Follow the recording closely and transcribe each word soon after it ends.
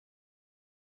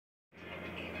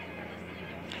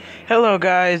Hello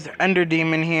guys, Ender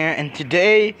Demon here, and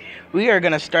today we are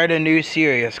gonna start a new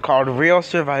series called Real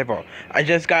Survival. I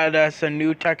just got us a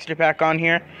new texture pack on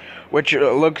here, which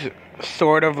looks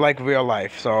sort of like real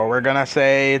life, so we're gonna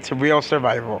say it's Real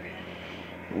Survival.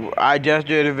 I just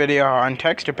did a video on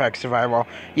texture pack survival.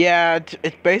 Yeah,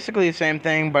 it's basically the same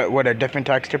thing, but with a different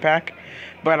texture pack.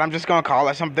 But I'm just gonna call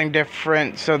it something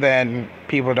different so then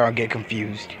people don't get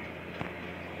confused.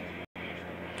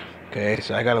 Okay,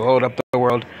 so I gotta load up the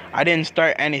world. I didn't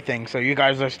start anything, so you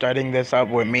guys are starting this up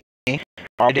with me.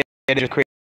 All I did is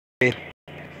create.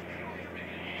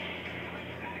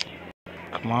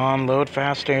 Come on, load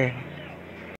faster.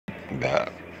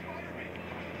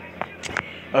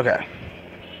 Okay.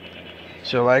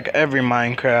 So like every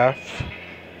Minecraft,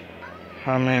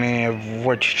 how many of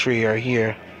which tree are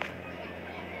here?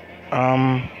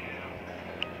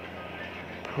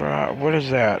 What is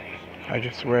that? I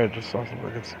just read just saw something.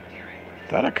 Is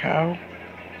that a cow?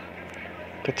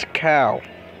 That's a cow.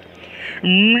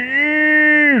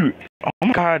 Oh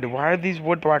my god, why do these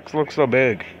wood blocks look so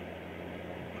big?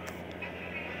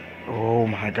 Oh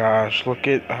my gosh, look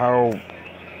at how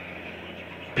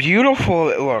beautiful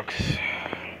it looks.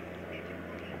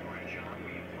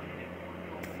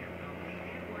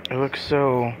 It looks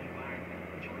so...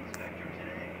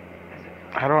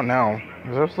 I don't know.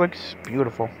 This looks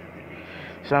beautiful.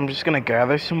 So I'm just gonna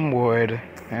gather some wood,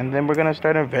 and then we're gonna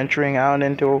start adventuring out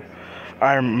into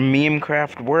our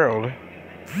memecraft world.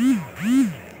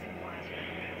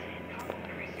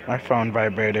 My phone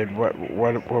vibrated. What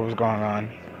was going on?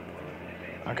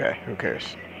 Okay, who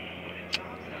cares?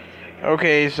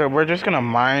 Okay, so we're just gonna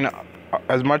mine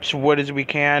as much wood as we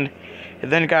can,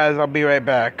 and then guys, I'll be right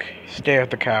back. Stay with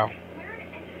the cow.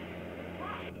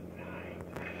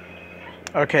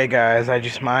 Okay guys, I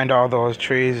just mined all those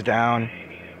trees down,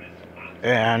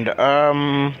 and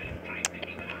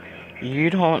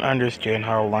you don't understand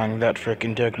how long that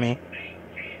frickin' took me.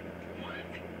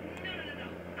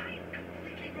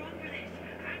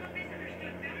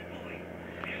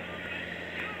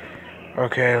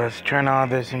 Okay, let's turn all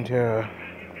this into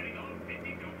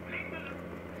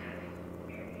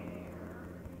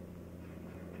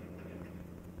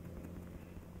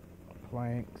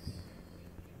planks.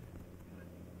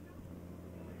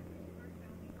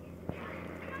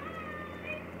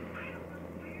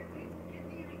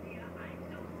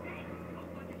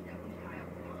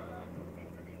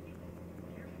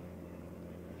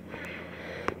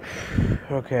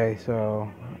 Okay, so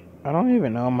I don't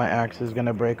even know if my axe is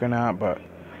gonna break or not, but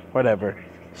whatever.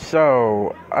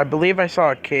 So I believe I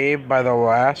saw a cave by the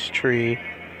last tree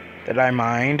that I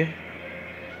mined.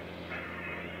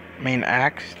 I mean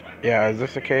axed. Yeah, is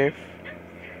this a cave?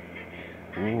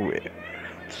 Ooh,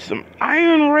 some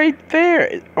iron right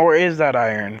there. Or is that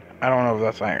iron? I don't know if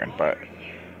that's iron, but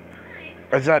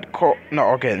is that coal? No,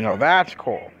 okay, no, that's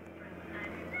coal.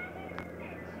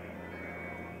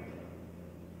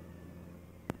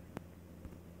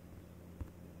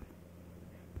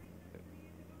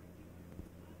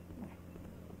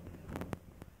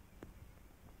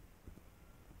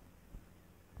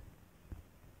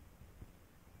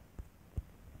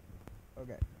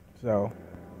 Okay, so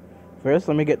first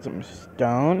let me get some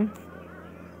stone.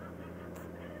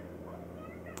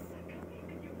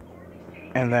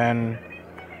 And then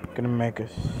I'm gonna make a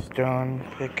stone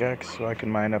pickaxe so I can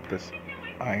mine up this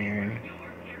iron.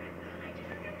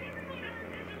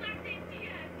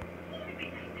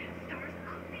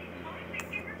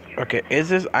 Okay, is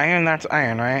this iron? That's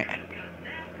iron, right?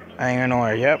 Iron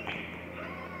ore, yep.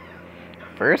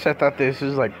 First I thought this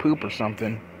was like poop or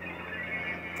something.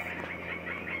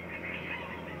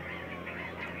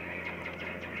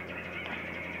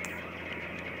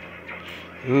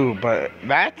 Ooh, but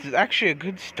that's actually a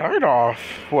good start off.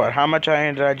 What, how much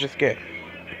iron did I just get?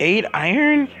 8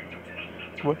 iron?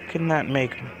 What can that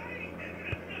make?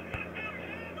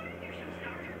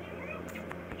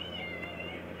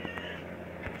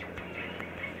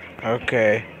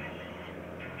 Okay.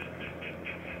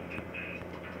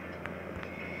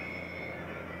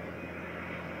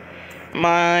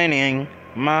 Mining,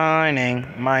 mine,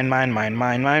 mine, mine, mine,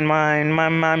 mine, mine, mine,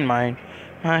 mine, mine, mine,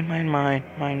 mine, mine, mine,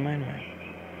 mine, mine.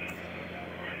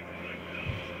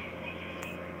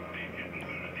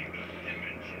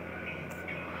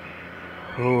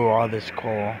 Ooh, all this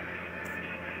coal.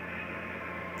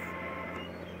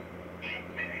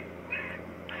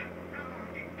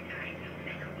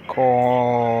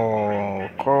 Coal,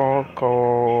 coal,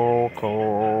 coal,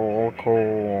 coal,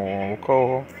 coal,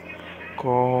 coal,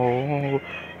 coal,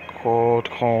 coal,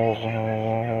 coal,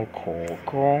 coal,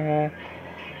 coal,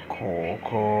 coal,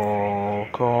 coal,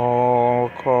 coal,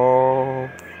 coal.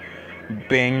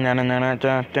 Bing na na na na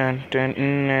dun dun dun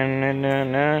na na na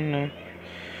na na.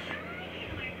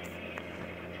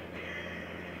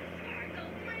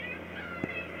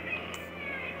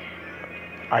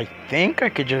 I think I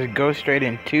could just go straight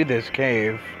into this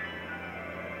cave.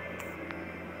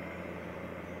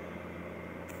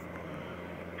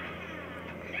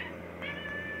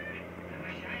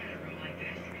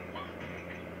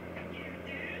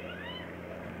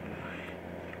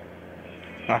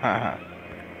 Haha.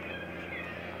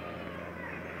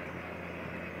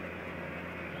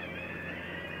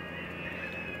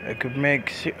 I could make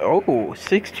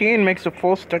 16 makes a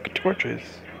full stack of torches.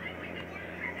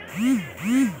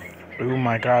 Oh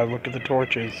my god, look at the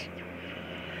torches.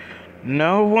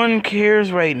 No one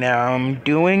cares right now. I'm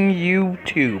doing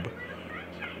YouTube.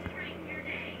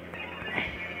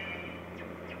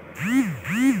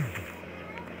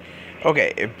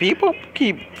 Okay, if people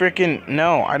keep freaking...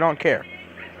 No, I don't care.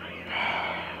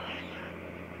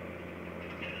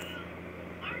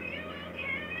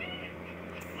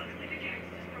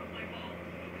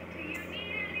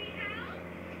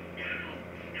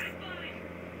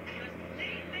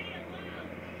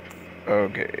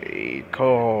 Okay,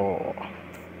 cool.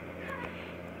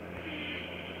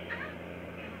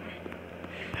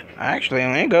 Actually,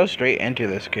 I'm gonna go straight into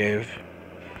this cave.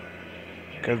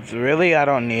 Because really, I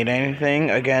don't need anything.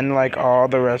 Again, like all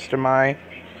the rest of my...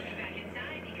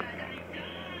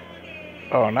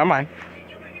 Oh, never mind.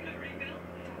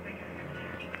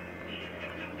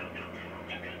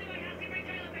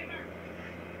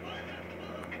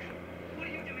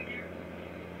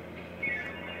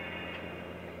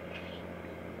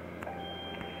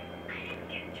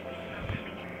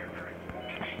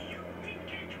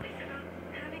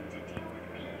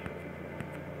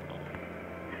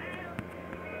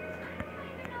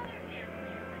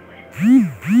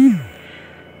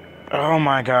 Oh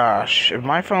my gosh, if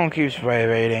my phone keeps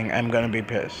vibrating, I'm gonna be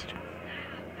pissed.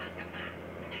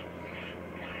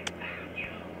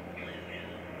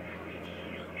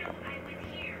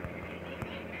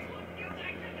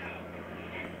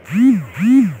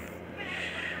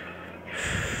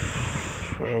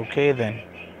 Okay then.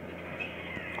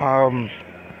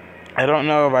 I don't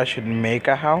know if I should make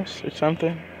a house or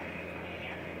something.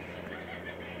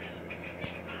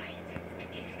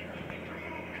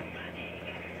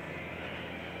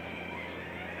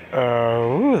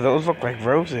 Ooh, those look like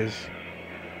roses.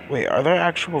 Wait, are there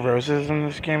actual roses in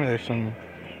this game? There's some,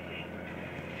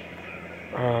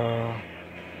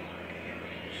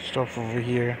 stuff over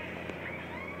here.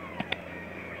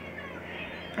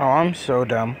 Oh, I'm so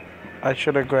dumb. I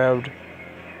should have grabbed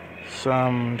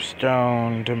some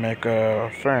stone to make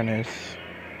a furnace.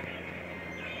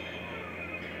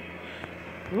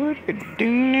 What are you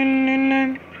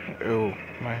doing? Oh,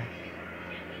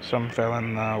 some fell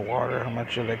in the water. How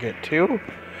much did I get? 2?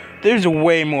 There's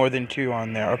way more than 2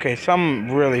 on there. Okay,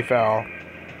 some really fell.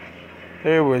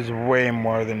 There was way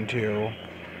more than 2.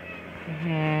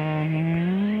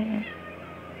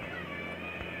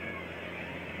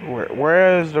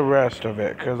 Where is the rest of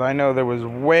it? Because I know there was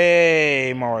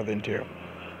way more than 2.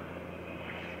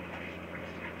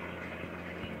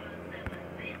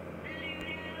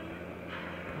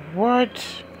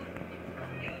 What?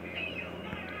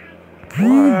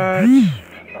 What?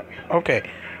 Okay.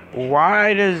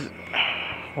 Why does...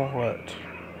 What?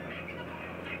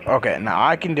 Okay, now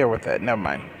I can deal with it. Never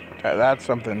mind. That's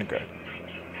something good.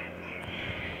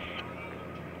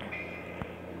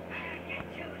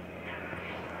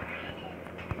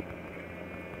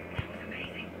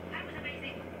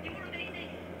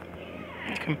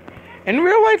 In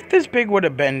real life, this pig would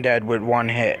have been dead with 1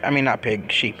 hit. I mean, not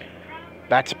pig, sheep.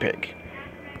 That's a pig.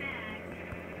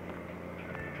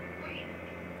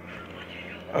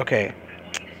 Okay.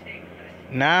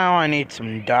 Now I need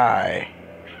some dye.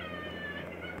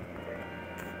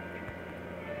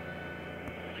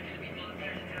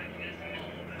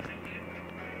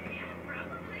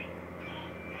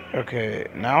 Okay,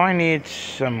 now I need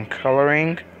some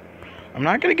coloring. I'm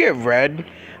not gonna get red.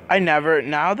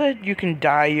 Now that you can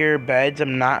dye your beds,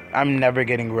 I'm never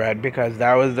getting red because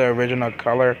that was the original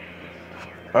color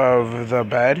of the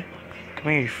bed.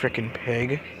 Come here, you freaking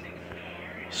pig.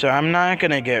 So I'm not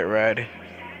gonna get red.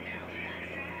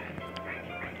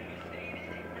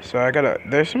 So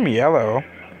there's some yellow.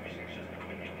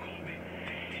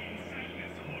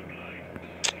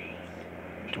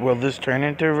 Will this turn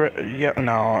into red? Yeah,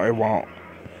 no, it won't.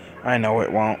 I know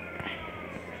it won't.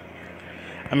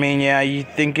 I mean, yeah, you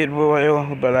think it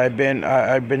will, but I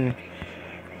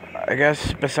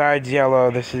guess besides yellow,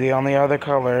 this is the only other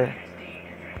color.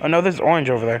 Oh no, there's orange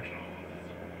over there.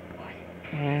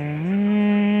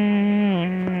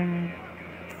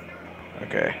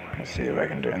 Okay, let's see if I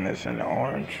can turn this into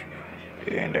orange.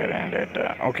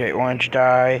 Okay, orange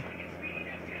dye.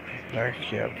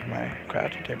 Actually, I have my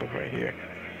crafting table right here.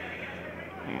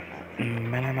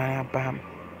 Bam.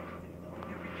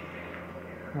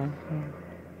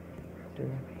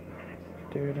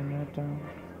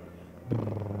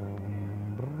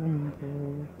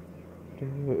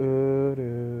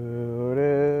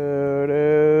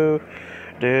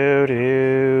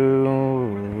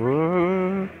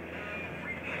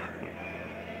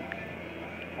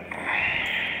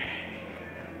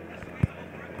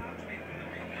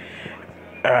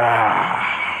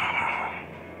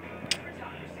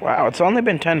 Wow, it's only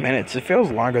been 10 minutes. It feels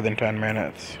longer than 10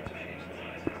 minutes.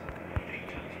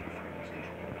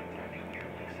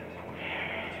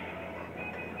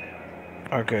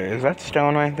 Okay, is that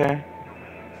stone right there?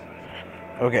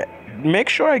 Okay, make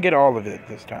sure I get all of it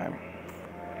this time.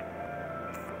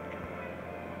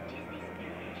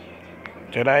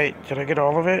 Did I get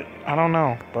all of it? I don't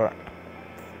know, but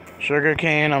sugar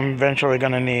cane I'm eventually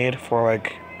gonna need for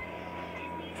like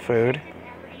food.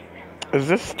 Is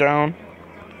this stone?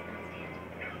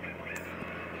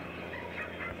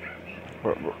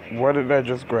 What did I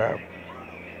just grab?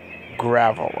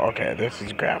 Gravel. Okay, this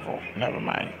is gravel. Never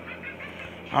mind.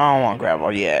 I don't want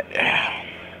gravel yet.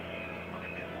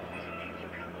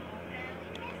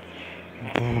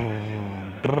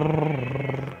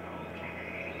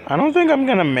 I don't think I'm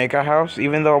gonna make a house,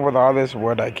 even though with all this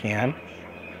wood I can.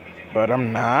 But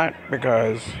I'm not,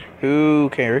 because who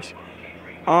cares?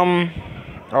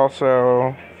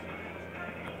 Also...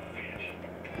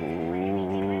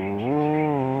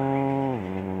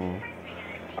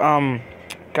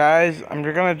 guys, I'm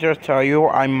gonna just tell you,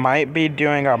 I might be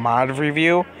doing a mod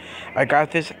review. I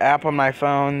got this app on my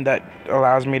phone that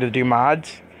allows me to do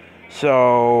mods.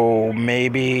 So,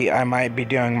 maybe I might be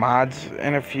doing mods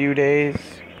in a few days.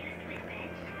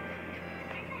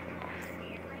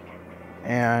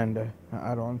 And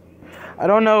I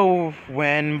don't know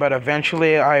when, but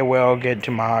eventually I will get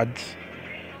to mods.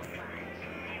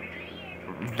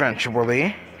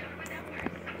 Eventually.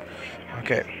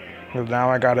 Okay. Well, now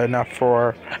I got enough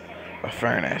for a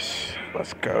furnace.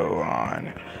 Let's go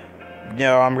on.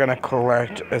 I'm gonna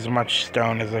collect as much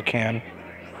stone as I can.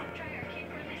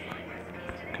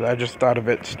 Cause I just thought of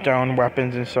it, stone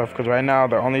weapons and stuff. Cause right now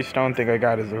the only stone thing I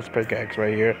got is this pickaxe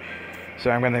right here.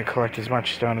 So I'm gonna collect as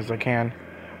much stone as I can.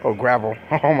 Oh, gravel.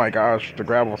 Oh my gosh, the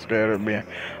gravel scared me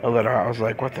a little. I was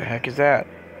like, what the heck is that?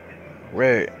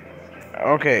 Wait.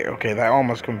 Okay, that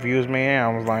almost confused me. I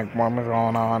was like, what was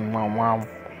going on? Wow.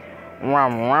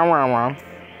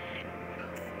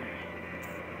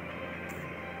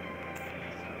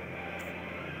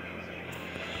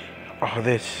 Oh,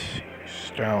 this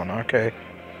stone. Okay.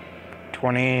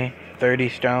 20, 30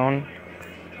 stone.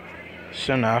 It's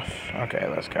enough. Okay,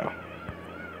 let's go.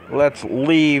 Let's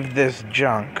leave this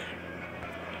junk.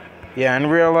 Yeah, in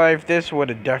real life, this would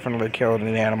have definitely killed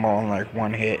an animal in like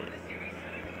one hit.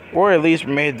 Or at least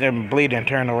made them bleed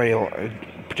internally.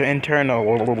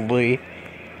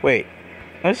 Wait,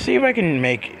 let's see if I can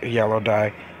make yellow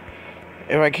dye.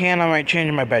 If I can, I might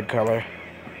change my bed color.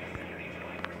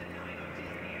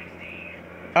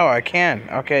 Oh, I can.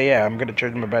 Okay, yeah, I'm gonna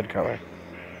change my bed color.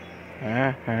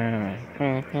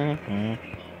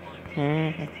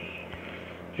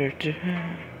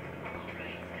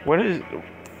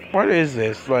 What is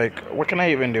this? Like, what can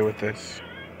I even do with this?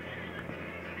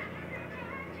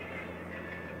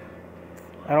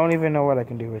 I don't even know what I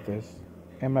can do with this.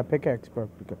 And my pickaxe broke.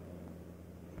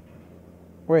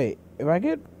 Wait, if I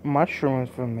get mushrooms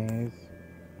from these,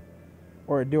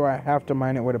 or do I have to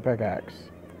mine it with a pickaxe?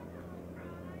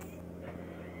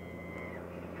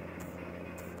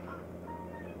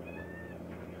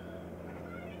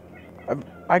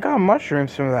 I got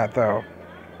mushrooms from that though.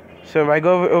 So if I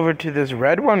go over to this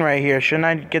red one right here, shouldn't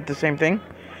I get the same thing?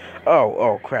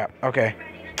 Oh crap. Okay.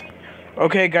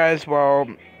 Okay guys, well,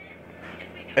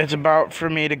 it's about for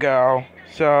me to go.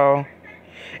 So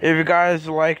if you guys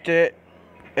liked it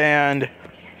and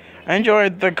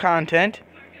enjoyed the content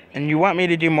and you want me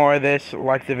to do more of this,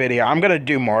 like the video. I'm gonna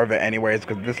do more of it anyways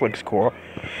because this looks cool.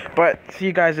 But see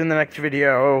you guys in the next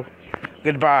video.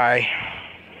 Goodbye.